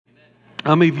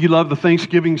How many of you love the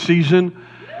Thanksgiving season?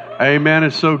 Amen.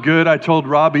 It's so good. I told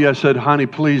Robbie, I said, honey,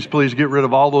 please get rid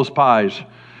of all those pies.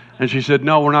 And she said,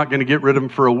 no, we're not going to get rid of them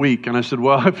for a week. And I said,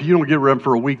 well, if you don't get rid of them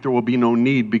for a week, there will be no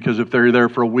need, because if they're there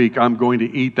for a week, I'm going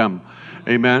to eat them.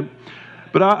 Amen.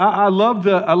 But I love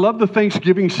the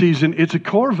Thanksgiving season. It's a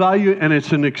core value, and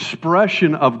it's an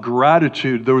expression of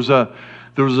gratitude. There was a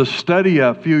study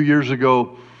a few years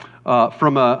ago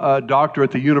from a doctor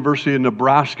at the University of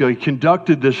Nebraska. He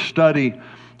conducted this study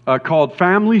called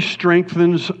Family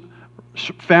Strengths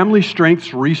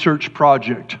Research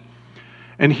Project.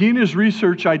 And he and his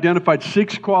research identified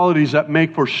 6 qualities that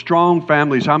make for strong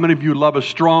families. How many of you love a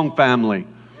strong family?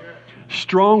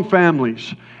 Strong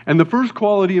families. And the first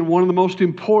quality, and one of the most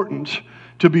important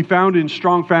to be found in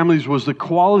strong families, was the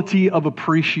quality of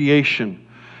appreciation.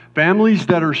 Families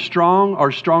that are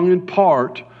strong in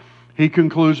part, he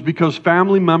concludes, because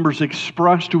family members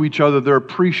express to each other their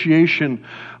appreciation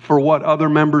for what other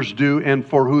members do and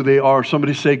for who they are.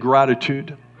 Somebody say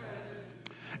gratitude.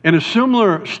 In a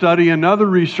similar study, another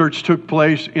research took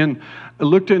place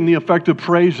looked at the effect of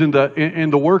praise in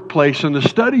the workplace, and the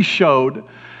study showed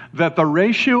that the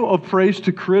ratio of praise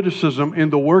to criticism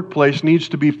in the workplace needs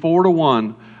to be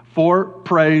 4-to-1. 4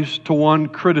 praise to 1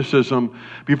 criticism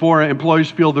before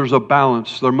employees feel there's a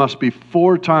balance. There must be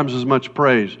 4 times as much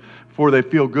praise before they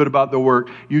feel good about their work.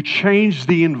 You change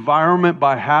the environment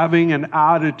by having an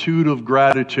attitude of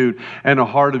gratitude and a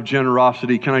heart of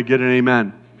generosity. Can I get an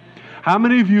amen? How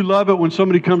many of you love it when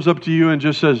somebody comes up to you and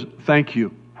just says, thank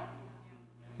you?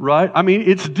 Right? I mean,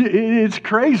 it's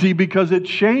crazy because it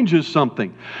changes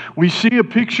something. We see a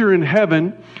picture in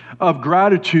heaven of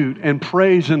gratitude and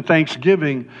praise and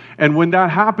thanksgiving. And when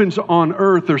that happens on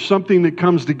earth, there's something that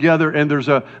comes together, and there's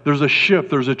a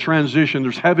shift, there's a transition,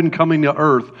 there's heaven coming to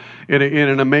earth in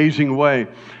an amazing way.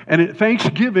 And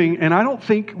Thanksgiving, and I don't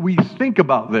think we think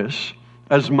about this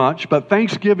as much, but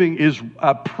Thanksgiving is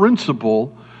a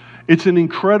principle. It's an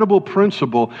incredible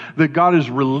principle that God has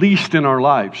released in our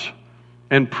lives,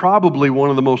 and probably one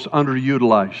of the most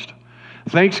underutilized.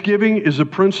 Thanksgiving is a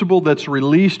principle that's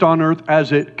released on earth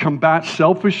as it combats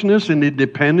selfishness and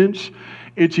independence.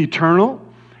 It's eternal.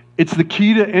 It's the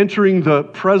key to entering the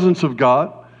presence of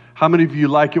God. How many of you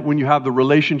like it when you have the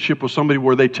relationship with somebody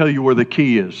where they tell you where the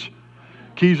key is?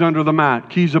 Keys under the mat,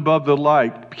 keys above the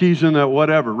light, keys in the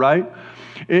whatever, right?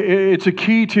 It's a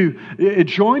key to, it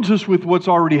joins us with what's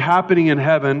already happening in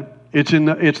heaven. It's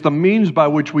the means by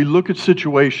which we look at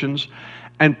situations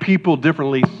and people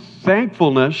differently.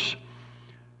 Thankfulness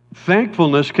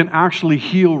can actually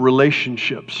heal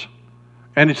relationships.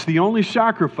 And it's the only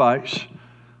sacrifice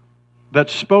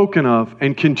that's spoken of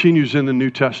and continues in the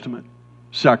New Testament.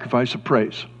 Sacrifice of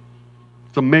praise.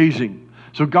 It's amazing.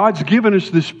 So God's given us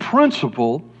this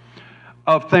principle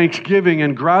of thanksgiving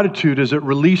and gratitude as it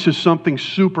releases something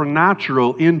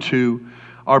supernatural into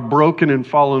our broken and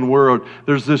fallen world.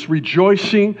 There's this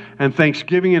rejoicing and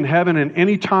thanksgiving in heaven, and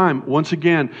any time, once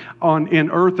again, in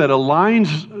earth that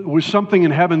aligns with something in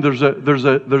heaven, there's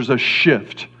a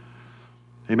shift.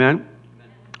 Amen.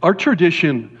 Our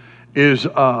tradition is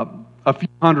a few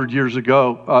hundred years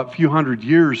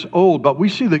old, but we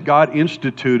see that God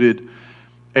instituted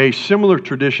a similar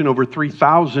tradition over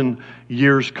 3,000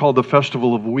 years called the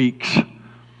Festival of Weeks.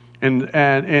 And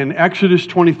in Exodus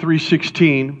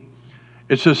 23:16,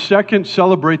 it says, second,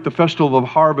 celebrate the festival of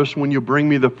harvest when you bring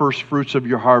me the first fruits of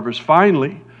your harvest.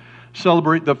 Finally,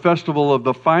 celebrate the festival of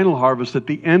the final harvest at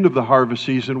the end of the harvest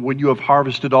season when you have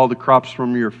harvested all the crops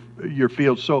from your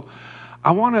fields. So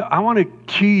I want to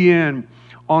key in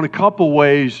on a couple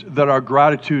ways that our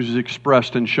gratitude is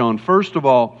expressed and shown. First of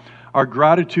all, our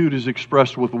gratitude is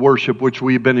expressed with worship, which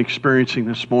we've been experiencing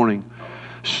this morning.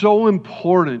 So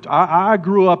important. I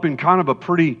grew up in kind of a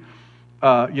pretty,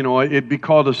 it'd be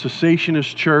called a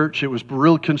cessationist church. It was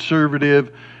real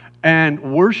conservative.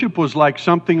 And worship was like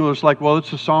something that was like, well,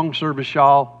 it's a song service,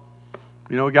 y'all.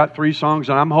 We got 3 songs,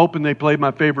 and I'm hoping they played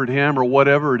my favorite hymn or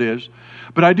whatever it is.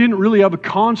 But I didn't really have a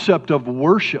concept of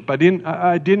worship. I didn't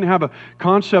have a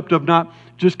concept of not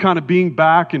just kind of being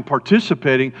back and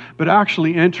participating, but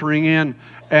actually entering in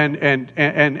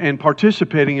and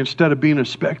participating instead of being a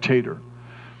spectator.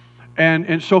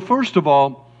 And so first of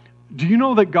all, do you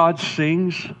know that God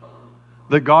sings?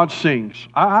 That God sings.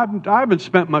 I haven't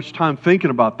spent much time thinking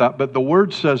about that, but the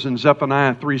Word says in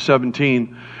Zephaniah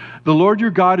 3:17, the Lord your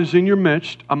God is in your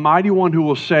midst, a mighty one who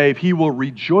will save. He will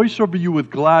rejoice over you with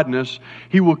gladness.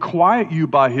 He will quiet you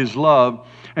by His love,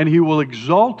 and He will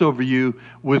exalt over you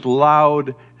with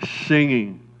loud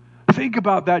singing. Think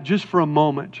about that just for a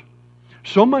moment.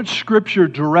 So much Scripture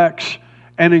directs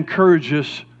and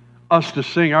encourages us to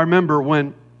sing. I remember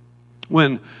when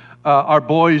our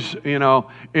boys, in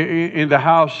the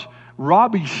house,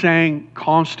 Robbie sang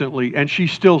constantly, and she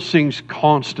still sings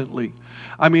constantly.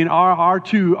 I mean, our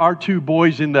two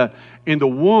boys in the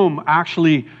womb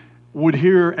actually would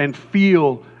hear and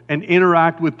feel and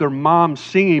interact with their mom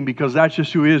singing, because that's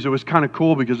just who he is. It was kind of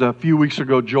cool because a few weeks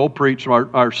ago, Joel preached,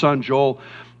 our son Joel,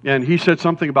 and he said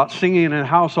something about singing in the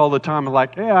house all the time. I'm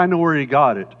like, I know where he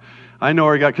got it. I know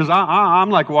where he got it. Because I'm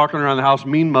like walking around the house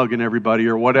mean mugging everybody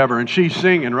or whatever, and she's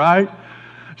singing, right?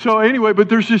 So anyway, but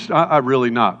there's just, I really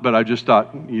not, but I just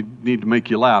thought you need to make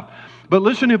you laugh. But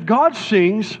listen, if God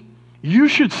sings, you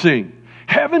should sing.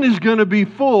 Heaven is going to be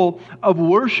full of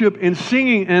worship and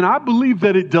singing, and I believe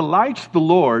that it delights the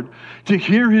Lord to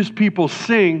hear His people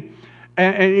sing.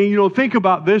 And think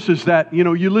about this, is that,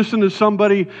 you listen to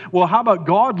somebody, well, how about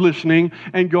God listening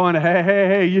and going,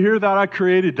 hey, you hear that? I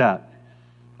created that.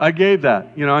 I gave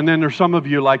that, and then there's some of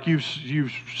you, like you've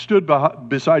stood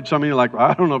beside somebody like,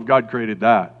 I don't know if God created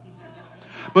that.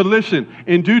 But listen,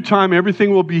 in due time,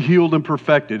 everything will be healed and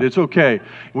perfected. It's okay.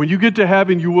 When you get to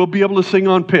heaven, you will be able to sing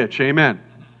on pitch. Amen.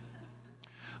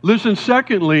 Listen,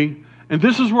 secondly, and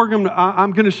this is where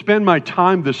I'm going to spend my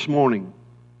time this morning.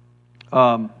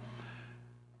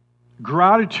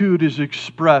 Gratitude is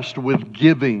expressed with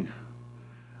giving.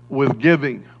 With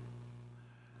giving.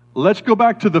 Let's go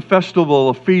back to the festival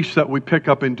of feasts that we pick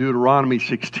up in Deuteronomy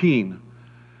 16.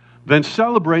 Then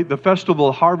celebrate the festival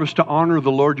of harvest to honor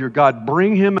the Lord your God.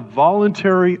 Bring Him a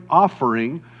voluntary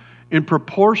offering in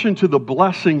proportion to the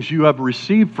blessings you have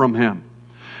received from Him.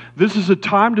 This is a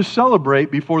time to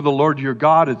celebrate before the Lord your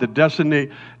God at the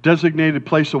designated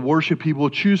place of worship He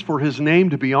will choose for His name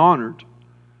to be honored.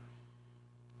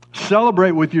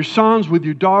 Celebrate with your sons, with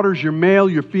your daughters, your male,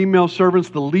 your female servants,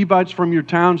 the Levites from your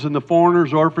towns, and the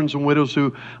foreigners, orphans, and widows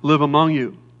who live among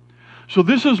you. So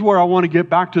this is where I want to get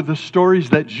back to the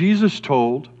stories that Jesus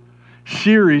told,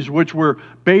 series which were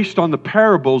based on the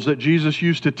parables that Jesus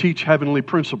used to teach heavenly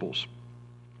principles.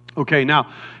 Okay,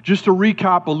 now, just to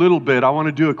recap a little bit, I want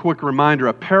to do a quick reminder.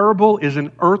 A parable is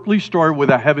an earthly story with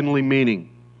a heavenly meaning.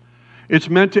 It's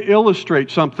meant to illustrate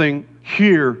something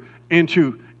here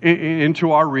into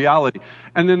our reality.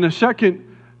 And then the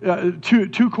second,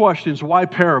 two questions. Why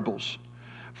parables?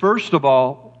 First of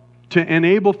all, to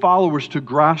enable followers to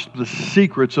grasp the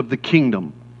secrets of the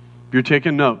kingdom. If you're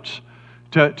taking notes.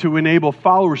 To enable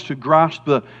followers to grasp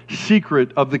the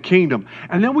secret of the kingdom.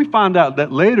 And then we found out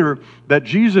that later that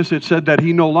Jesus had said that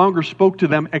He no longer spoke to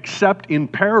them except in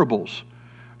parables.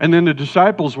 And then the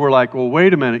disciples were like, well,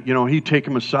 wait a minute. He'd take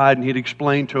them aside and He'd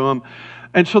explain to them.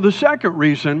 And so the second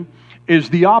reason is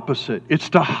the opposite. It's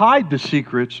to hide the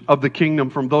secrets of the kingdom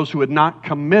from those who had not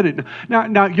committed.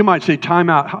 Now you might say, time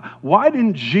out. Why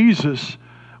didn't Jesus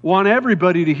want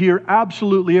everybody to hear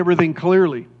absolutely everything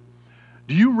clearly?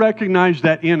 Do you recognize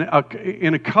that in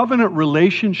a covenant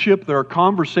relationship, there are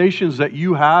conversations that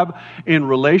you have in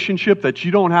relationship that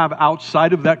you don't have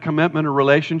outside of that commitment or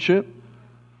relationship?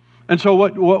 And so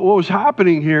what was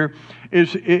happening here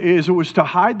is it was to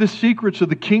hide the secrets of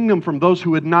the kingdom from those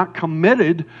who had not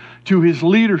committed to His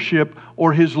leadership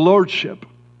or His lordship.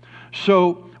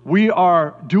 So we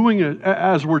are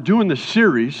as we're doing this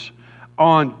series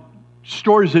on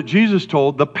stories that Jesus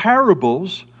told, the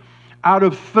parables, out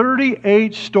of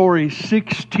 38 stories,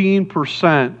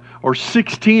 16% or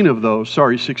 16 of those,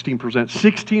 16%,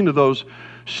 16 of those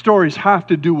stories have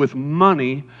to do with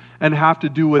money and have to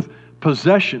do with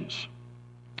possessions.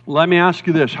 Let me ask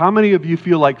you this. How many of you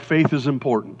feel like faith is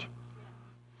important?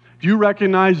 Do you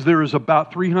recognize there is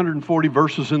about 340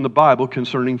 verses in the Bible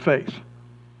concerning faith?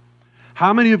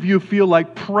 How many of you feel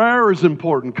like prayer is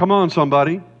important? Come on,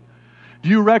 somebody. Do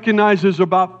you recognize there's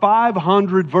about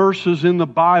 500 verses in the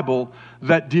Bible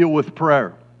that deal with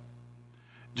prayer?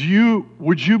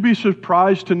 Would you be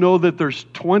surprised to know that there's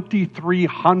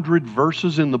 2,300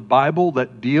 verses in the Bible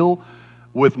that deal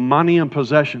with money and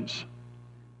possessions?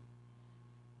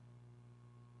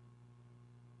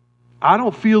 I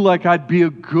don't feel like I'd be a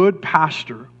good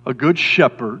pastor, a good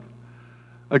shepherd,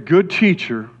 a good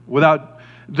teacher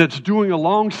that's doing a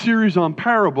long series on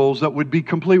parables that would be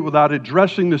complete without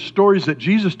addressing the stories that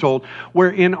Jesus told,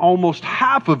 where in almost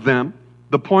half of them,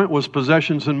 the point was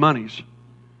possessions and monies.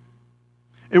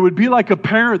 It would be like a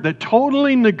parent that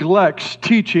totally neglects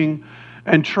teaching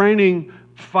and training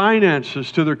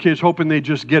finances to their kids, hoping they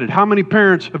just get it. How many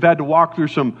parents have had to walk through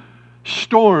some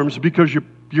storms because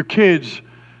your kids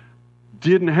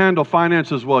didn't handle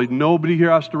finances well? Nobody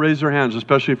here has to raise their hands,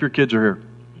 especially if your kids are here.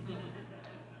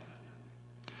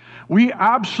 We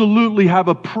absolutely have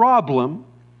a problem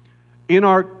in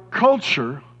our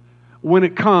culture when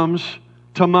it comes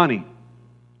to money.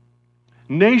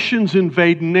 Nations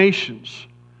invade nations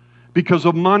because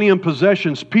of money and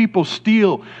possessions. People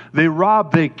steal, they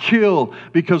rob, they kill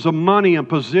because of money and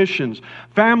possessions.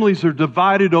 Families are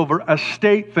divided over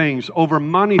estate things, over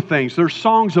money things. There's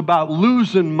songs about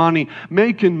losing money,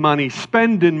 making money,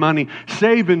 spending money,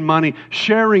 saving money,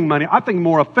 sharing money. I think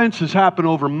more offenses happen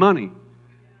over money.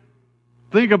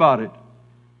 Think about it.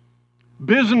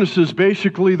 Businesses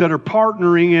basically that are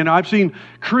partnering, and I've seen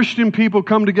Christian people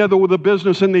come together with a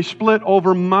business and they split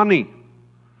over money.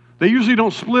 They usually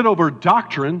don't split over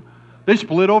doctrine. They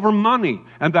split over money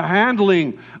and the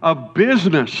handling of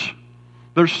business.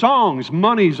 Their songs,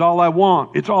 money's all I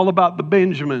want. It's all about the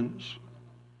Benjamins.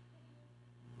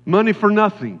 Money for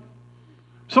nothing.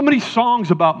 So many songs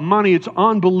about money, it's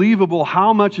unbelievable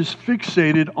how much is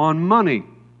fixated on money.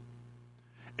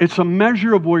 It's a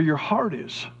measure of where your heart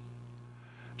is.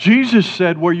 Jesus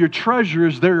said, where your treasure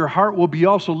is, there your heart will be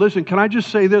also. Listen, can I just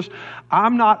say this?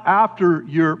 I'm not after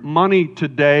your money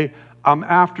today. I'm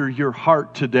after your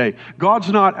heart today. God's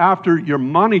not after your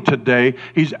money today.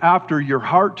 He's after your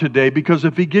heart today, because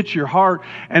if He gets your heart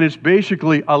and it's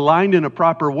basically aligned in a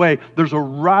proper way, there's a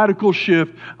radical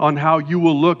shift on how you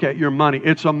will look at your money.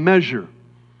 It's a measure.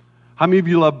 How many of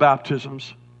you love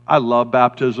baptisms? I love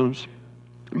baptisms.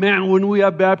 Man, when we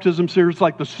have baptisms here, it's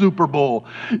like the Super Bowl.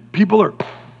 People are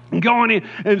going in.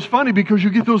 And it's funny because you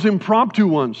get those impromptu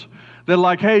ones. They're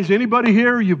like, hey, is anybody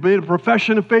here? You've made a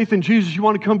profession of faith in Jesus. You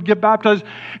want to come get baptized?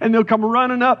 And they'll come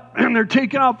running up and they're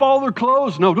taking off all their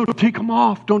clothes. No, don't take them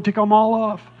off. Don't take them all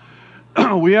off.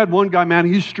 We had one guy, man,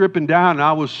 he's stripping down. And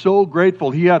I was so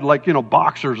grateful. He had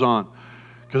boxers on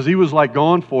because he was like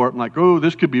going for it. I'm like, oh,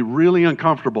 this could be really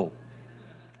uncomfortable.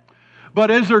 But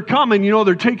as they're coming,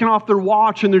 they're taking off their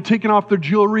watch and they're taking off their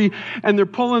jewelry and they're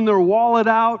pulling their wallet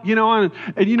out,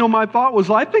 and my thought was,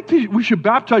 I think we should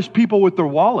baptize people with their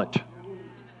wallet.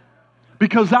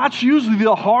 Because that's usually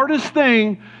the hardest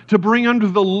thing to bring under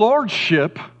the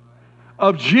lordship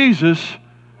of Jesus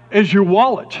is your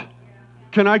wallet.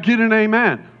 Can I get an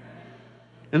amen?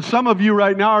 And some of you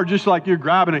right now are just like, you're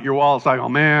grabbing at your wallet. It's like, oh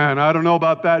man, I don't know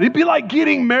about that. It'd be like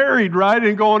getting married, right?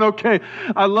 And going, okay,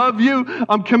 I love you.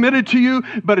 I'm committed to you,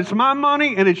 but it's my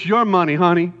money and it's your money,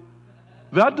 honey.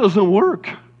 That doesn't work.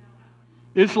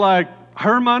 It's like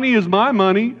her money is my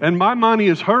money and my money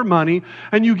is her money.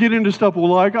 And you get into stuff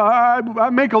like, I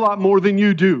make a lot more than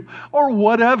you do, or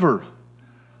whatever.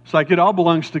 It's like it all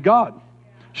belongs to God.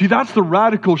 See, that's the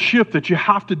radical shift that you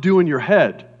have to do in your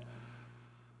head.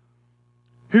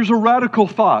 Here's a radical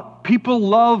thought. People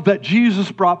love that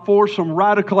Jesus brought forth some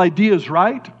radical ideas,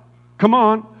 right? Come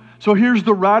on. So here's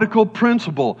the radical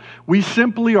principle. We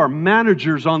simply are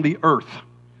managers on the earth.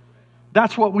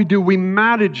 That's what we do. We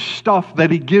manage stuff that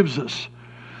He gives us.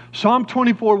 Psalm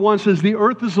 24:1 says, the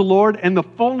earth is the Lord and the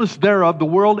fullness thereof, the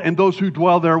world and those who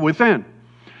dwell there within.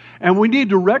 And we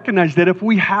need to recognize that if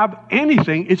we have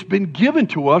anything, it's been given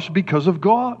to us because of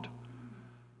God.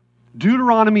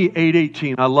 Deuteronomy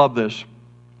 8:18. I love this.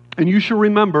 And you shall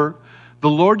remember the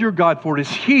Lord your God, for it is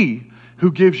He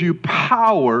who gives you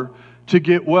power to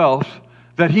get wealth,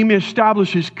 that He may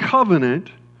establish His covenant,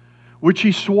 which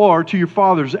He swore to your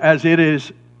fathers as it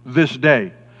is this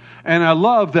day. And I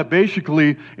love that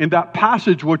basically in that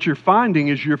passage what you're finding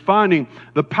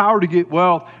the power to get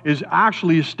wealth is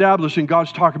actually established, and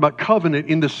God's talking about covenant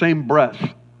in the same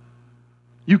breath.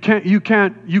 You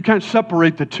can't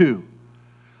separate the two.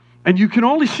 And you can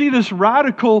only see this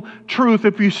radical truth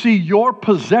if you see your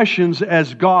possessions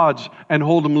as God's and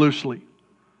hold them loosely.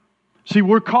 See,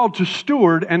 we're called to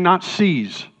steward and not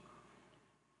seize.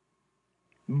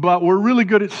 But we're really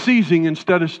good at seizing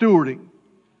instead of stewarding.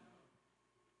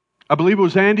 I believe it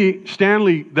was Andy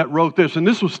Stanley that wrote this, and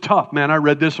this was tough, man. I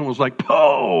read this and was like,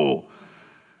 oh.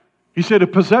 He said,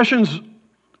 if possessions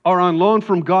are on loan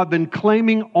from God, then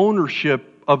claiming ownership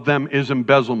of them is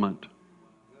embezzlement.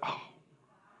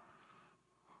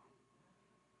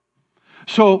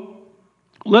 So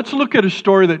let's look at a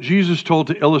story that Jesus told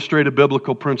to illustrate a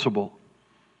biblical principle.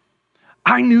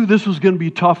 I knew this was going to be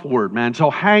a tough word, man. So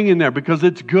hang in there because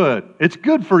it's good. It's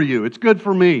good for you. It's good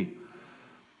for me.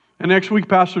 And next week,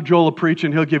 Pastor Joel will preach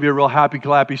and he'll give you a real happy,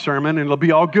 clappy sermon and it'll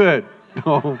be all good.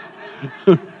 No,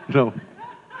 no.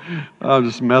 I'm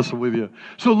just messing with you.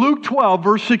 So Luke 12,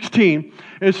 verse 16,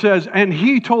 it says, and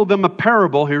He told them a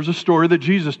parable. Here's a story that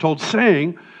Jesus told,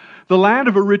 saying, the land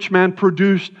of a rich man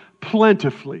produced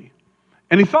plentifully.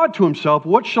 And he thought to himself,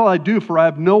 what shall I do, for I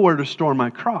have nowhere to store my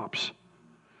crops?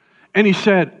 And he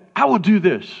said, I will do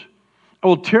this. I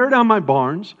will tear down my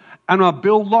barns, and I'll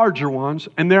build larger ones,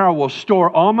 and there I will store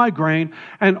all my grain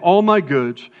and all my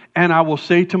goods. And I will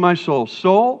say to my soul,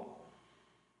 soul,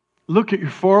 look at your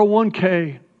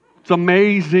 401k. It's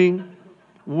amazing.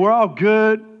 We're all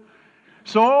good.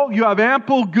 So you have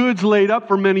ample goods laid up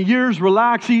for many years.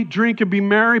 Relax, eat, drink, and be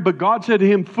merry. But God said to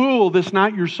him, Fool, this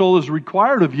night your soul is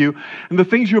required of you. And the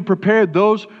things you have prepared,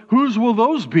 whose will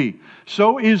those be?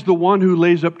 So is the one who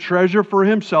lays up treasure for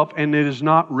himself and it is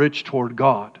not rich toward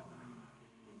God.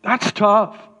 That's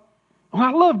tough. Oh,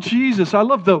 I love Jesus. I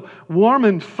love the warm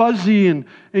and fuzzy and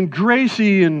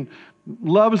gracy and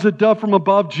love as a dove from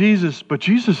above Jesus. But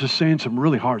Jesus is saying some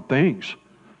really hard things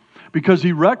because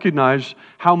he recognized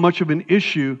how much of an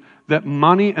issue that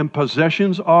money and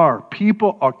possessions are.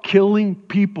 People are killing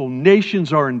people.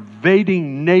 Nations are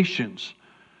invading nations.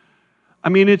 I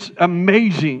mean, it's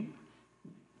amazing.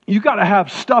 You got to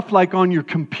have stuff like on your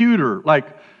computer, like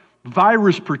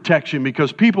virus protection,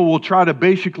 because people will try to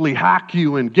basically hack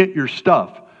you and get your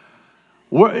stuff.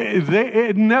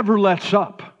 It never lets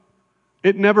up.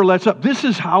 It never lets up. This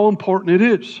is how important it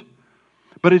is.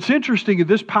 But it's interesting in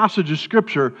this passage of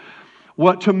Scripture,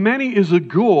 what to many is a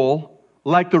goal,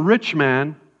 like the rich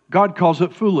man, God calls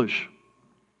it foolish.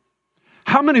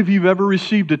 How many of you have ever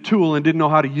received a tool and didn't know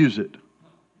how to use it?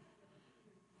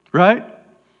 Right?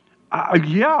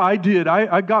 Yeah, I did.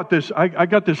 I got this. I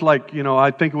got this like,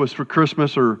 I think it was for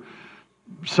Christmas or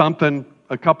something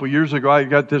a couple years ago. I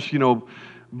got this,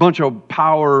 bunch of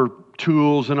power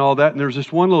tools and all that. And there's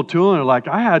this one little tool and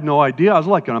I had no idea. I was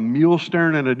like a mule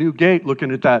staring at a new gate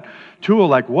looking at that tool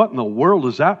like, what in the world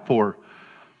is that for?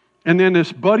 And then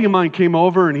this buddy of mine came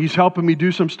over and he's helping me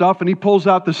do some stuff and he pulls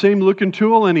out the same looking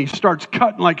tool and he starts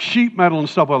cutting like sheet metal and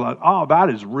stuff. I'm like, oh,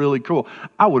 that is really cool.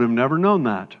 I would have never known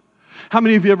that. How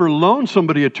many of you ever loaned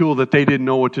somebody a tool that they didn't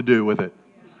know what to do with it?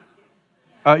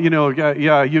 You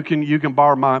can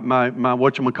borrow my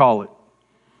whatchamacallit.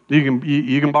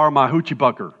 You can borrow my hoochie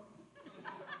pucker.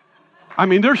 I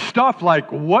mean, there's stuff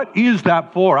like, what is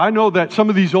that for? I know that some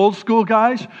of these old school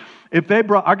guys,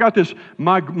 I got this,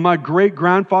 my great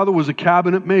grandfather was a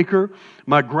cabinet maker.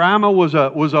 My grandma was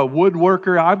a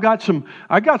woodworker.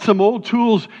 I got some old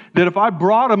tools that if I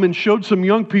brought them and showed some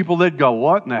young people, they'd go,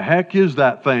 what in the heck is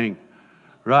that thing?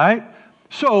 Right?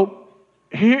 So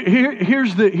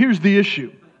here's the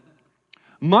issue.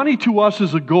 Money to us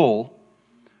is a goal.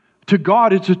 To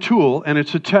God, it's a tool and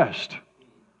it's a test.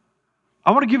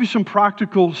 I want to give you some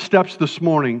practical steps this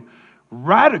morning,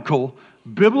 radical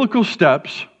biblical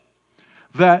steps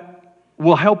that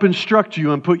will help instruct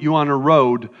you and put you on a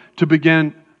road to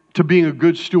begin to being a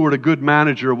good steward, a good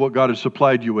manager of what God has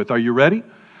supplied you with. Are you ready?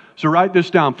 So write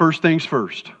this down. First things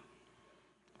first.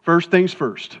 First things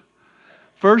first.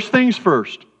 First things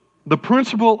first. The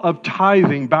principle of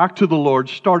tithing back to the Lord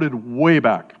started way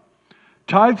back.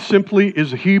 Tithe simply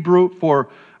is a Hebrew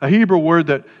word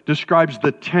that describes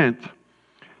the tenth.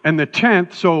 And the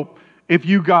tenth, so if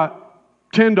you got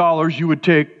 $10, you would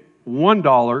take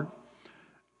 $1.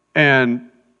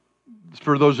 And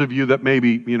for those of you that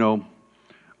maybe,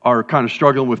 are kind of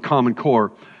struggling with Common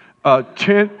Core,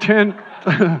 10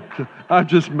 I'm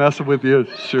just messing with you,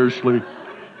 seriously.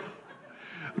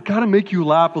 I've got to make you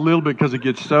laugh a little bit because it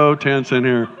gets so tense in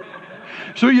here.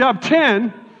 So you have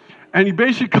 10, and you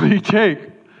basically take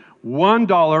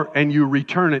 $1 and you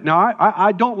return it. Now,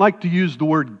 I don't like to use the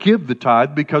word give the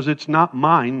tithe because it's not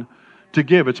mine to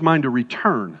give. It's mine to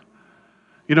return.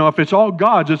 If it's all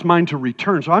God's, it's mine to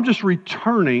return. So I'm just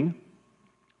returning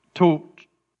to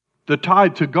the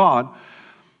tithe to God.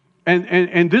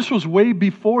 And this was way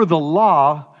before the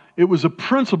law. It was a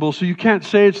principle, so you can't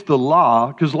say it's the law,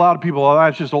 because a lot of people,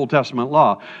 that's just Old Testament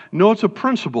law. No, it's a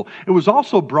principle. It was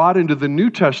also brought into the New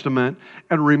Testament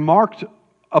and remarked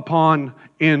upon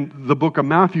in the book of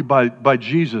Matthew by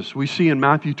Jesus. We see in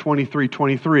Matthew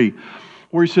 23:23,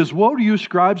 where he says, woe to you,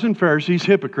 scribes and Pharisees,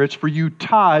 hypocrites, for you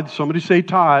tithe, somebody say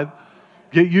tithe,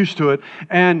 get used to it,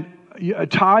 and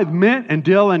tithe mint and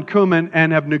dill and cumin,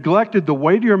 and have neglected the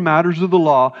weightier matters of the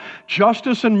law,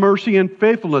 justice and mercy and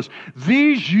faithfulness.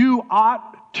 These you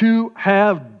ought to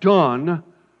have done.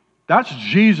 That's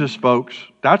Jesus, folks.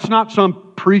 That's not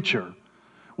some preacher.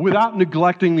 Without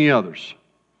neglecting the others.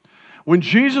 When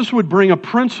Jesus would bring a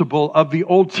principle of the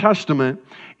Old Testament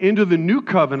into the New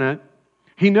Covenant,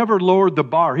 he never lowered the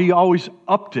bar. He always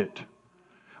upped it.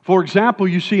 For example,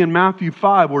 you see in Matthew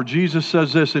 5 where Jesus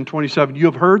says this in 27, you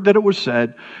have heard that it was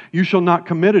said, you shall not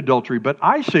commit adultery. But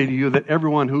I say to you that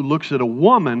everyone who looks at a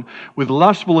woman with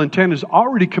lustful intent has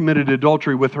already committed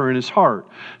adultery with her in his heart.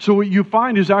 So what you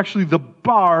find is actually the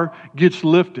bar gets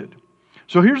lifted.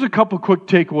 So here's a couple quick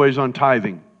takeaways on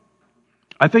tithing.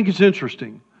 I think it's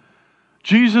interesting.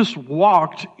 Jesus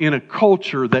walked in a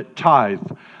culture that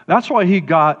tithed. That's why he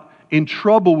got in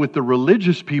trouble with the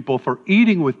religious people for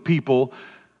eating with people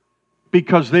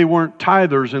because they weren't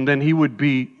tithers, and then he would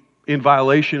be in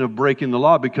violation of breaking the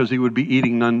law because he would be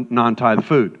eating non-tithe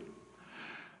food.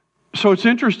 So it's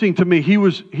interesting to me, he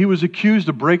was accused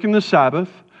of breaking the Sabbath,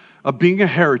 of being a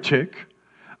heretic,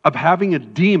 of having a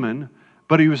demon,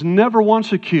 but he was never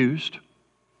once accused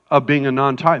of being a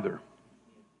non-tither.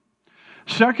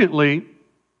 Secondly,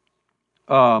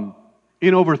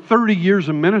 in over 30 years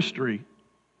of ministry,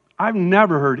 I've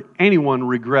never heard anyone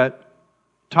regret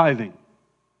tithing.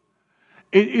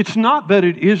 It's not that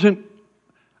it isn't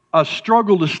a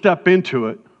struggle to step into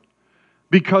it,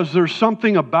 because there's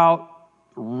something about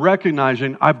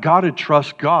recognizing I've got to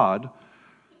trust God,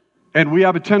 and we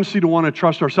have a tendency to want to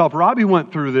trust ourselves. Robbie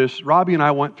and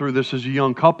I went through this as a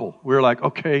young couple. We were like,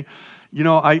 okay,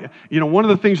 one of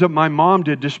the things that my mom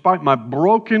did, despite my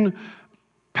broken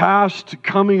past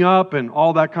coming up and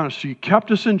all that kind of stuff, she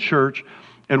kept us in church.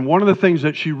 And one of the things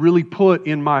that she really put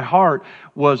in my heart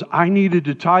was I needed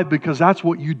to tithe, because that's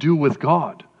what you do with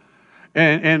God.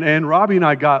 And Robbie and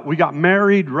I got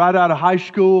married right out of high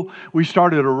school. We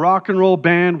started a rock and roll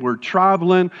band. We're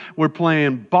traveling. We're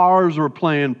playing bars. We're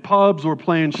playing pubs. We're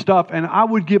playing stuff. And I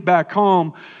would get back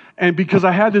home, and because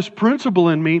I had this principle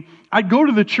in me, I'd go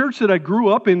to the church that I grew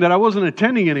up in that I wasn't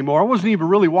attending anymore. I wasn't even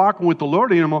really walking with the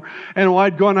Lord anymore. And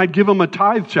I'd go and I'd give them a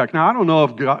tithe check. Now, I don't know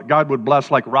if God would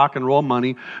bless like rock and roll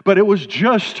money, but it was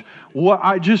just what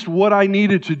I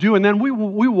needed to do. And then we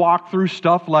walked through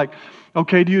stuff like,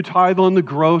 okay, do you tithe on the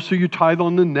gross or you tithe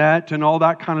on the net and all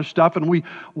that kind of stuff? And we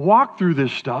walk through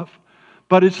this stuff,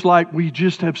 but it's like we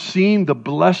just have seen the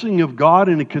blessing of God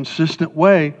in a consistent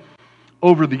way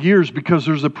over the years, because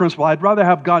there's a principle. I'd rather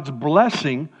have God's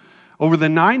blessing over the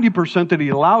 90% that He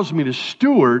allows me to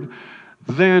steward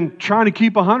than trying to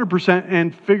keep 100%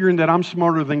 and figuring that I'm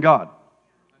smarter than God.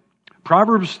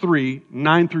 Proverbs 3,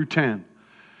 9 through 10.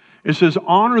 It says,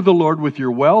 honor the Lord with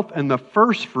your wealth and the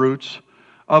first fruits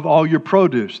of all your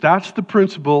produce. That's the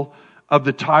principle of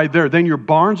the tithe there. Then your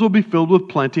barns will be filled with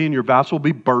plenty and your vats will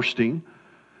be bursting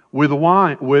with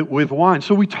wine.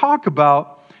 So we talk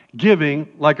about giving,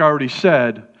 like I already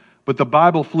said, but the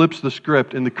Bible flips the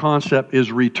script and the concept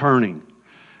is returning.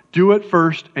 Do it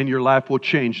first and your life will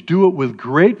change. Do it with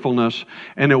gratefulness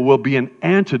and it will be an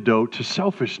antidote to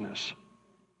selfishness.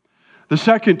 The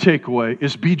second takeaway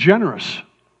is be generous.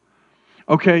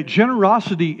 Okay,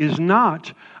 generosity is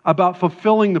not about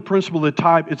fulfilling the principle of the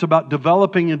tithe. It's about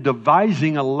developing and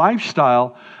devising a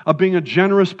lifestyle of being a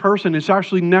generous person. It's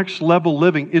actually next level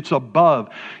living. It's above.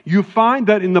 You find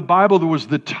that in the Bible there was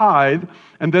the tithe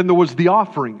and then there was the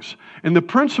offerings. And the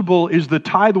principle is the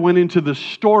tithe went into the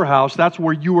storehouse. That's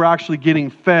where you were actually getting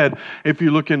fed. If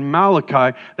you look in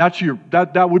Malachi,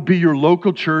 that would be your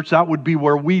local church. That would be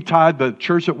where we tithe, the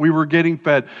church that we were getting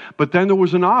fed. But then there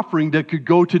was an offering that could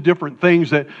go to different things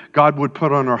that God would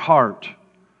put on our heart.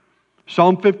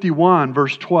 Psalm 51,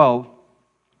 verse 12,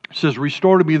 says,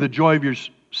 restore to me the joy of your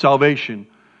salvation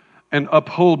and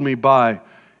uphold me by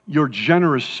your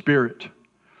generous spirit.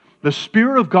 The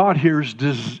Spirit of God here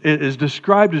is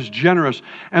described as generous,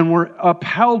 and we're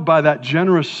upheld by that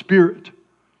generous Spirit.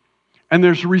 And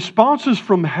there's responses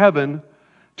from heaven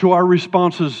to our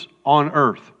responses on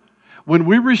earth. When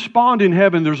we respond in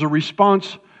heaven, there's a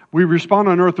response. We respond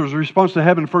on earth, there's a response to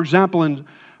heaven. For example, in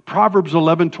Proverbs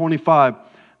 11:25,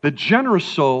 the generous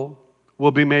soul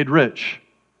will be made rich,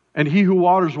 and he who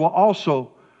waters will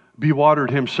also be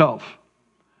watered himself.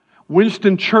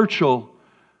 Winston Churchill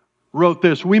wrote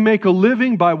this, we make a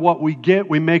living by what we get,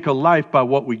 we make a life by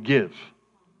what we give.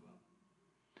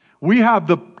 We have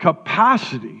the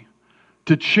capacity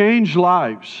to change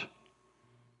lives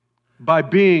by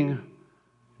being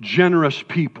generous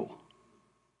people.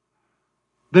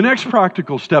 The next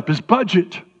practical step is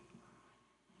budget.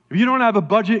 If you don't have a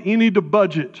budget, you need to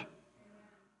budget.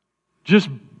 Just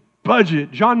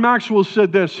budget. John Maxwell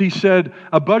said this. He said,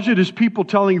 a budget is people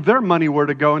telling their money where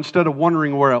to go instead of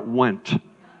wondering where it went.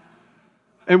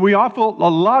 And we offer a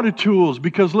lot of tools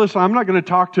because, listen, I'm not going to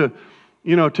talk to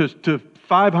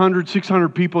 500, 600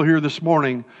 people here this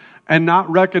morning and not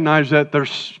recognize that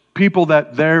there's people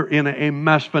that they're in a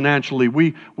mess financially.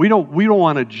 We don't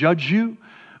want to judge you.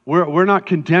 We're not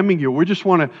condemning you. We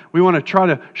want to try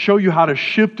to show you how to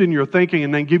shift in your thinking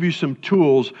and then give you some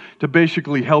tools to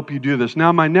basically help you do this.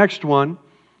 Now, my next one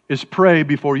is pray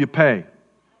before you pay.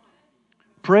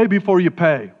 Pray before you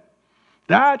pay.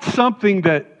 That's something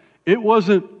that was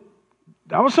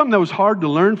something that was hard to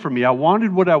learn for me. I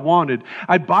wanted what I wanted.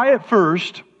 I'd buy it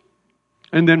first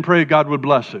and then pray God would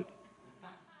bless it.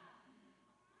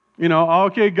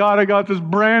 Okay, God, I got this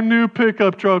brand new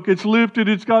pickup truck. It's lifted.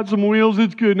 It's got some wheels.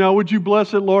 It's good. Now, would you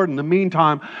bless it, Lord? In the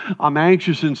meantime, I'm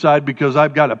anxious inside because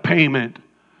I've got a payment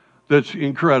that's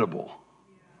incredible.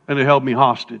 And it held me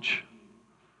hostage.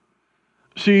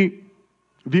 See,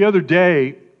 the other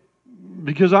day,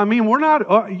 Because we're not,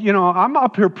 I'm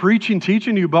up here preaching,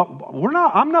 teaching you, but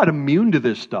I'm not immune to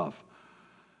this stuff.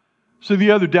 So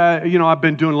the other day, I've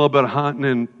been doing a little bit of hunting,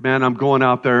 and man, I'm going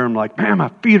out there, I'm like, man,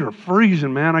 my feet are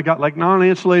freezing, man. I got like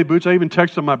non-insulated boots. I even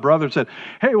texted my brother and said,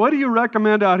 hey, what do you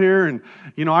recommend out here? And,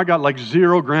 I got like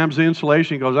 0 grams of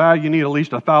insulation. He goes, you need at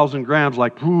least 1,000 grams.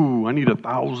 Like, I need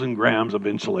 1,000 grams of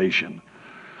insulation.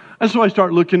 And so I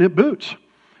start looking at boots.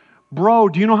 Bro,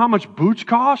 do you know how much boots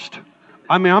cost?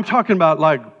 I'm talking about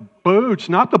like boots,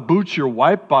 not the boots your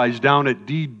wife buys down at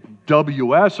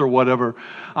DWS or whatever.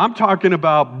 I'm talking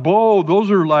about,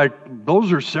 those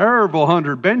are several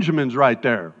hundred Benjamins right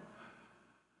there.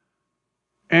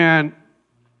 And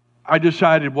I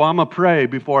decided, I'm going to pray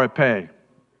before I pay.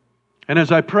 And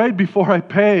as I prayed before I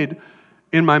paid,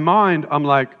 in my mind, I'm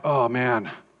like, oh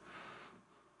man,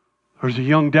 there's a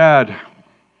young dad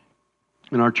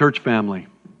in our church family.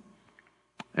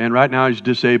 And right now he's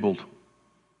disabled.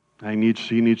 He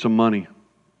needs some money.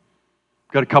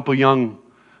 Got a couple young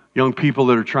people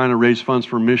that are trying to raise funds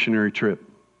for a missionary trip.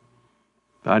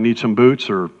 I need some boots,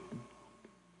 or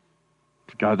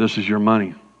God, this is your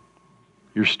money.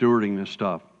 You're stewarding this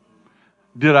stuff.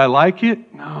 Did I like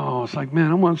it? No. It's like, man,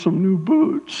 I want some new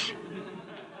boots.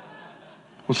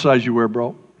 What size you wear,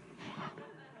 bro?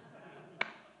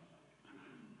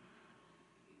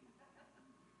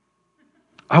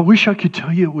 I wish I could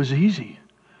tell you it was easy.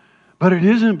 But it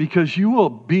isn't, because you will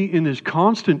be in this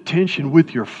constant tension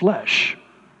with your flesh.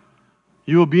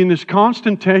 You will be in this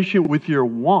constant tension with your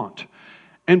want.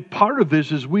 And part of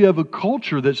this is we have a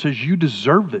culture that says you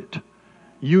deserve it.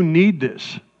 You need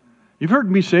this. You've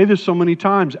heard me say this so many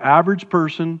times. Average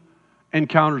person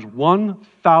encounters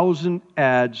 1,000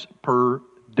 ads per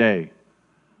day.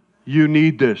 You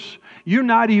need this. You're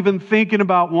not even thinking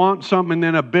about wanting something, and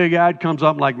then a big ad comes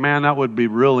up like, man, that would be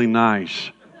really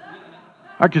nice.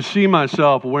 I could see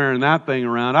myself wearing that thing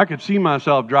around. I could see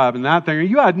myself driving that thing.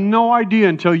 You had no idea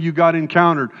until you got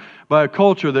encountered by a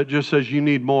culture that just says you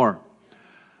need more.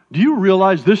 Do you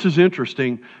realize, this is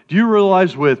interesting, do you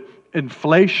realize with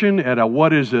inflation at a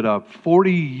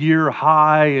 40-year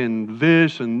high, and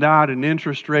this and that, and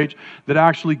interest rates, that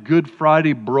actually Good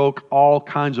Friday broke all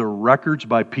kinds of records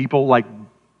by people, like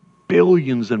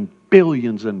billions and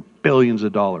billions and billions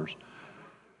of dollars?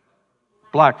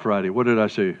 Black Friday, what did I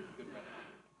say?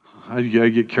 I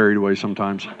get carried away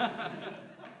sometimes.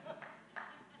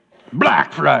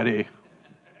 Black Friday.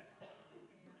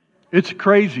 It's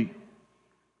crazy.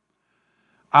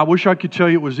 I wish I could tell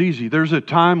you it was easy. There's a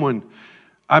time when,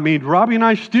 Robbie and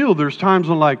I still, there's times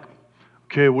when like,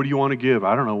 okay, what do you want to give?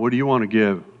 I don't know. What do you want to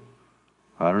give?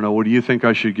 I don't know. What do you think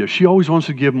I should give? She always wants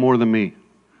to give more than me.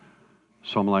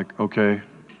 So I'm like, okay,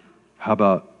 how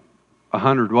about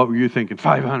 100? What were you thinking?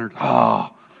 500.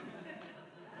 Oh.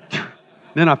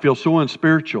 Then I feel so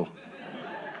unspiritual.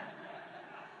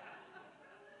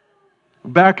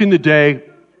 Back in the day,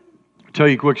 I'll tell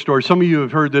you a quick story. Some of you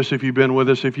have heard this if you've been with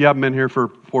us. If you haven't been here for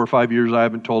 4 or 5 years, I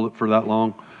haven't told it for that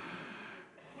long.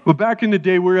 But back in the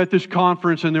day, we were at this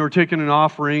conference, and they were taking an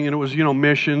offering, and it was,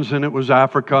 missions, and it was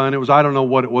Africa, and it was, I don't know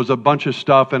what it was, a bunch of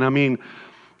stuff. And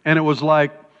it was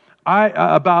like,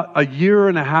 about a year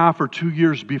and a half or 2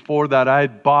 years before that, I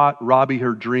had bought Robbie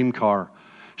her dream car.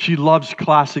 She loves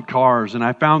classic cars, and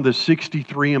I found this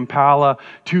 63 Impala,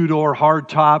 2-door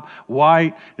hardtop,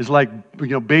 white, is like,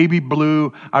 baby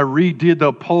blue. I redid the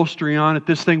upholstery on it.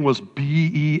 This thing was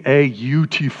beautiful.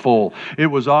 It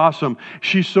was awesome.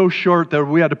 She's so short that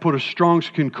we had to put a Strong's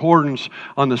Concordance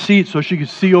on the seat so she could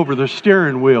see over the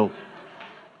steering wheel.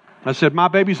 I said, my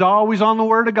baby's always on the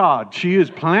Word of God. She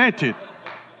is planted.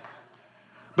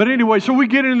 But anyway, so we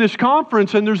get in this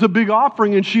conference, and there's a big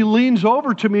offering, and she leans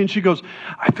over to me and she goes,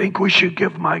 I think we should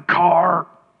give my car.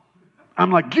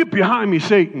 I'm like, get behind me,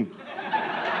 Satan.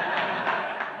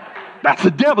 That's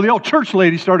the devil. The old church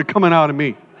lady started coming out of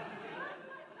me.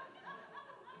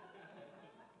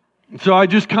 So I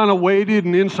just kind of waited,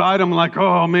 and inside I'm like,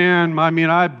 oh man,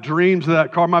 I have dreams of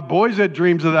that car. My boys had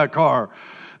dreams of that car.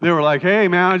 They were like, hey,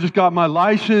 man, I just got my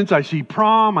license. I see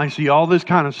prom. I see all this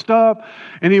kind of stuff.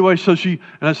 Anyway, and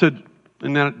I said,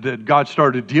 and then God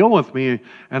started to deal with me.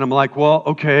 And I'm like, well,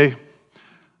 okay,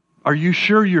 are you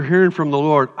sure you're hearing from the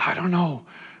Lord? I don't know,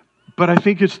 but I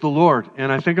think it's the Lord.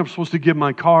 And I think I'm supposed to give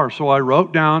my car. So I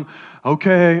wrote down,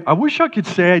 okay, I wish I could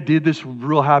say I did this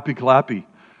real happy-clappy.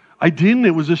 I didn't.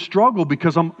 It was a struggle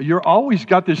because you're always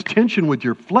got this tension with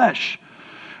your flesh.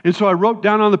 And so I wrote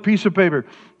down on the piece of paper,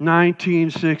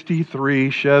 1963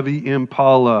 Chevy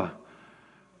Impala,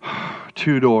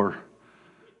 2-door,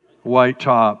 white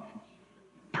top,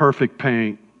 perfect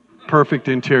paint, perfect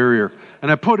interior.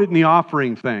 And I put it in the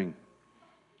offering thing.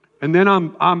 And then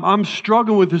I'm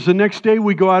struggling with this. The next day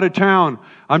we go out of town.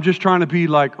 I'm just trying to be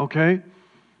like, okay,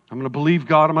 I'm going to believe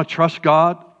God. I'm going to trust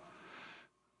God.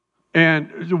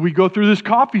 And we go through this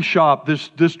coffee shop,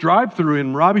 this drive-through,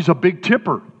 and Robbie's a big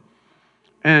tipper.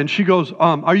 And she goes,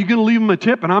 are you going to leave him a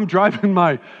tip? And I'm driving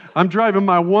my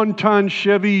 1-ton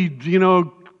Chevy,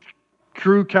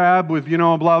 crew cab with,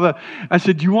 blah, blah. I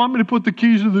said, do you want me to put the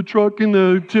keys of the truck in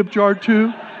the tip jar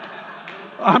too?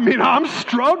 I mean, I'm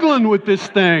struggling with this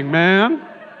thing, man.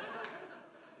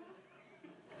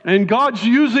 And God's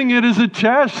using it as a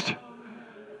test.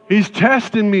 He's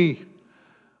testing me.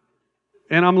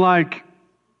 And I'm like,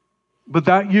 but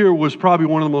that year was probably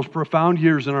one of the most profound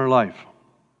years in our life.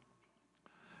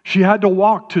 She had to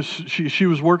walk she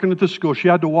was working at the school. She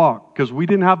had to walk because we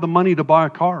didn't have the money to buy a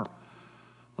car.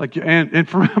 And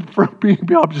for me,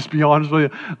 I'll just be honest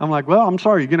with you. I'm like, well, I'm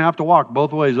sorry, you're going to have to walk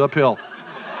both ways uphill.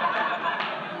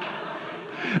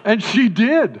 And she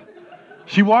did.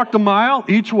 She walked a mile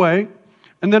each way.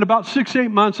 And then about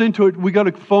 6-8 months into it, we got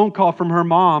a phone call from her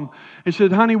mom. And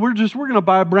said, honey, we're going to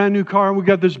buy a brand new car. We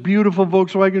got this beautiful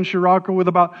Volkswagen Scirocco with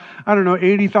about,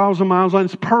 80,000 miles on it.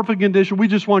 It's perfect condition. We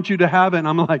just want you to have it. And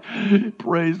I'm like,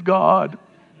 praise God.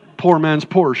 Poor man's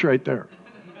Porsche right there.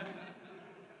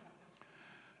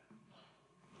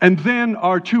 And then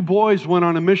our 2 boys went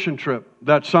on a mission trip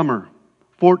that summer.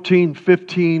 14,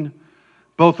 15,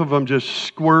 both of them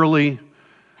just squirrely.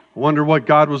 Wonder what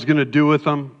God was going to do with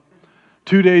them.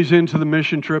 2 days into the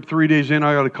mission trip, 3 days in,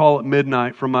 I got a call at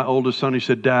midnight from my oldest son. He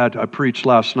said, Dad, I preached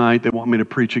last night. They want me to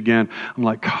preach again. I'm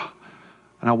like, God.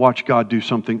 And I watched God do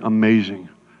something amazing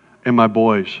in my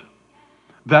boys.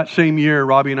 That same year,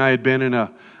 Robbie and I had been in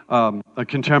a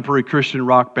contemporary Christian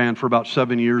rock band for about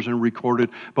 7 years and recorded,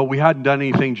 but we hadn't done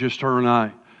anything, just her and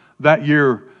I. That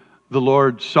year, the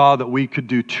Lord saw that we could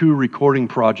do 2 recording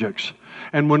projects.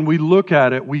 And when we look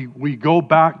at it, we go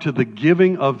back to the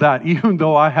giving of that. Even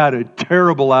though I had a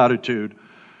terrible attitude,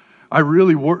 I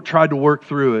really tried to work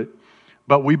through it.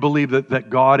 But we believe that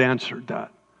God answered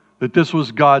that. That this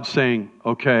was God saying,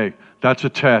 okay, that's a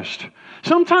test.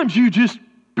 Sometimes you just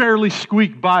barely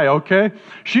squeak by, okay?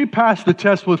 She passed the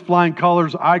test with flying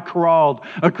colors. I crawled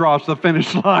across the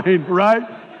finish line, right?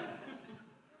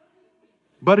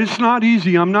 But it's not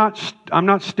easy. I'm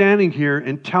not standing here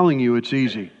and telling you it's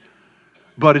easy.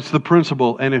 But it's the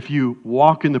principle, and if you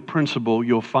walk in the principle,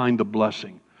 you'll find the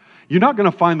blessing. You're not going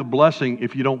to find the blessing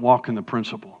if you don't walk in the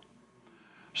principle.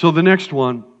 So the next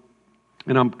one,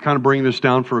 and I'm kind of bringing this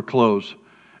down for a close,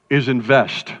 is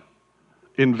invest.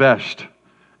 Invest.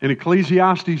 In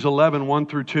Ecclesiastes 11, 1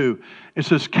 through 2, it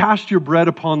says, cast your bread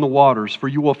upon the waters, for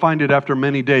you will find it after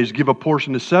many days. Give a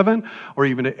portion to 7 or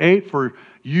even to 8, for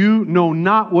you know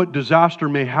not what disaster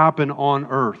may happen on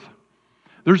earth.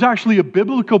 There's actually a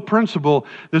biblical principle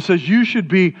that says you should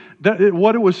be,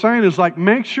 what it was saying is like,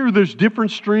 make sure there's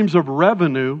different streams of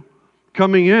revenue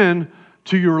coming in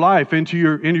to your life, into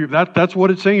your that's what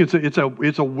it's saying.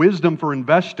 It's a wisdom for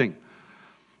investing.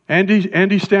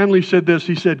 Andy Stanley said this.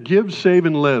 He said, give, save,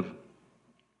 and live.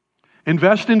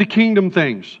 Invest into kingdom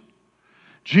things.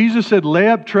 Jesus said, lay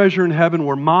up treasure in heaven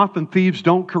where moth and thieves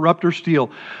don't corrupt or steal.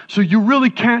 So you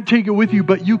really can't take it with you,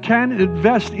 but you can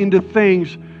invest into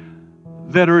things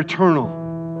that are eternal.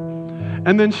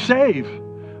 And then save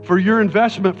for your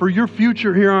investment, for your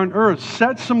future here on earth.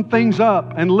 Set some things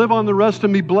up and live on the rest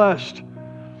and be blessed.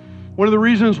 One of the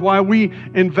reasons why we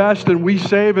invest and we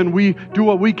save and we do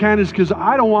what we can is because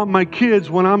I don't want my kids,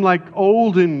 when I'm like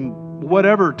old and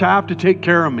whatever, to have to take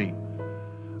care of me.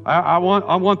 I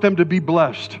want them to be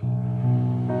blessed.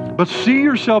 But see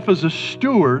yourself as a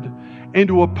steward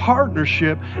into a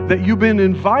partnership that you've been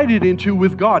invited into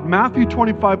with God. Matthew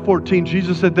 25:14,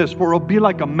 Jesus said this, for it'll be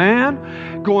like a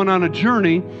man going on a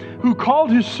journey who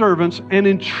called his servants and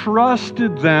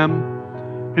entrusted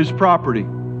them his property.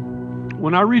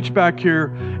 When I reach back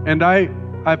here and I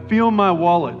feel my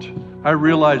wallet, I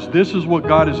realize this is what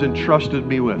God has entrusted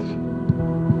me with.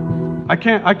 I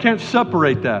can't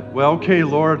separate that. Well, okay,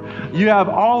 Lord, you have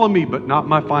all of me, but not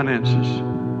my finances.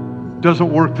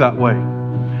 Doesn't work that way.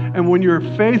 And when you're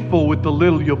faithful with the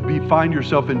little, you'll find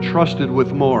yourself entrusted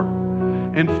with more.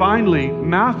 And finally,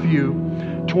 Matthew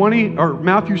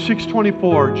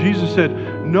 6:24, Jesus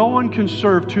said, no one can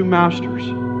serve 2 masters.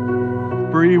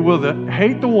 For he will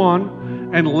hate the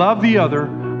one and love the other,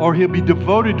 or he'll be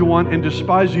devoted to one and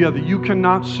despise the other. You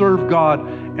cannot serve God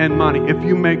and money. If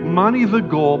you make money the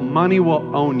goal, money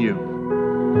will own you.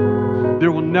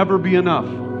 There will never be enough.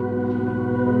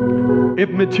 If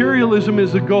materialism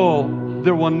is the goal,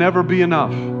 there will never be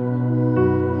enough.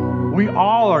 We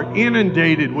all are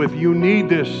inundated with, you need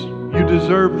this, you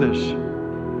deserve this.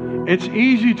 It's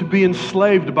easy to be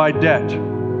enslaved by debt.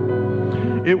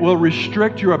 It will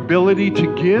restrict your ability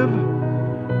to give,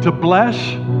 to bless,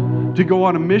 to go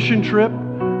on a mission trip,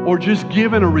 or just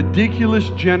give in a ridiculous,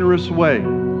 generous way.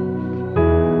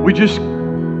 We just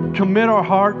commit our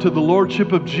heart to the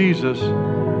Lordship of Jesus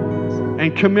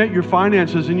and commit your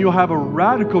finances, and you'll have a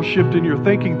radical shift in your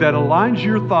thinking that aligns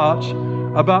your thoughts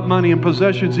about money and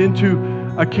possessions into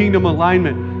a kingdom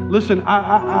alignment. Listen,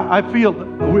 I feel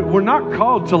we're not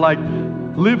called to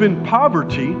live in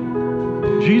poverty.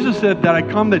 Jesus said that I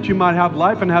come that you might have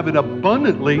life and have it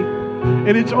abundantly, and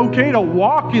it's okay to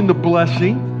walk in the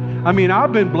blessing. I mean,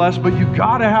 I've been blessed, but you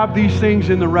got to have these things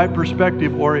in the right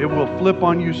perspective or it will flip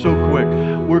on you so quick.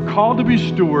 We're called to be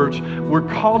stewards. We're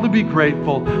called to be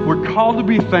grateful. We're called to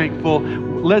be thankful.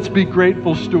 Let's be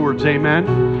grateful stewards.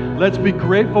 Amen. Let's be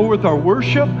grateful with our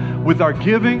worship, with our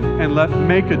giving, and let's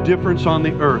make a difference on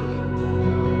the earth.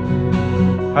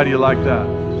 How do you like that?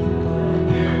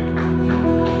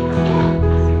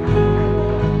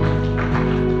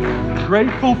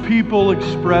 Grateful people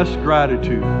express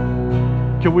gratitude.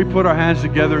 Can we put our hands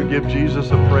together and give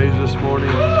Jesus a praise this morning?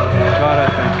 God, I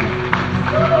thank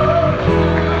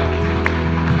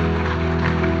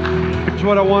you. Here's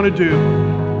what I want to do.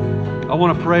 I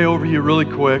want to pray over you really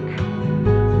quick.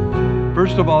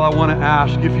 First of all, I want to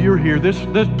ask, if you're here, this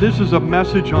is a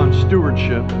message on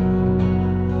stewardship.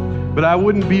 But I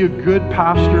wouldn't be a good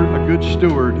pastor, a good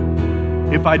steward,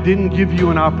 if I didn't give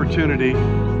you an opportunity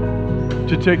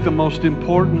to take the most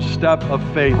important step of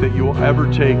faith that you will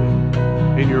ever take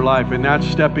in your life, and that's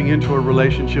stepping into a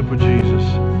relationship with Jesus.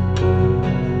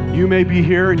 You may be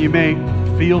here and you may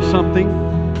feel something.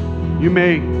 You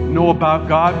may know about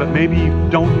God, but maybe you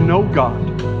don't know God.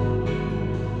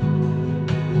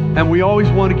 And we always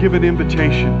want to give an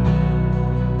invitation.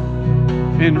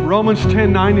 In Romans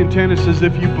 10:9 and 10, it says,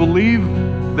 if you believe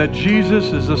that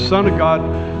Jesus is the Son of God,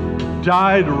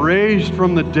 died, raised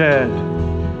from the dead,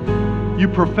 you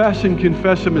profess and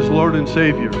confess Him as Lord and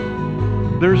Savior.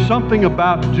 There's something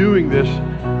about doing this,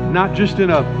 not just in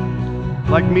a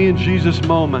like me and Jesus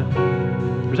moment.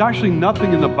 There's actually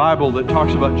nothing in the Bible that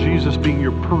talks about Jesus being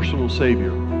your personal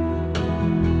Savior.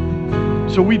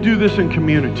 So we do this in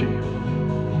community,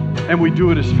 and we do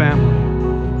it as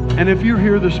family. And if you're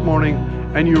here this morning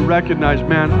and you recognize,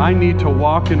 man, I need to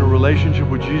walk in a relationship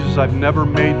with Jesus, I've never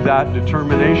made that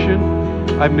determination,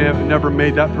 I've never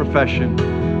made that profession,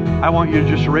 I want you to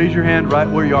just raise your hand right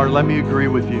where you are. Let me agree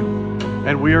with you.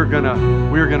 And we are gonna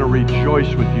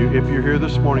rejoice with you. If you're here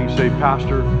this morning, say,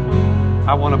 Pastor,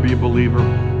 I want to be a believer.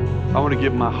 I want to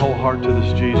give my whole heart to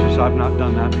this Jesus. I've not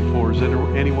done that before. Is there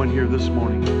anyone here this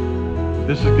morning?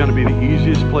 This is going to be the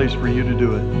easiest place for you to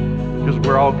do it, because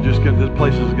we're all just this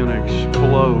place is going to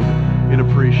explode in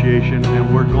appreciation,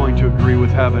 and we're going to agree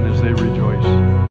with heaven as they rejoice.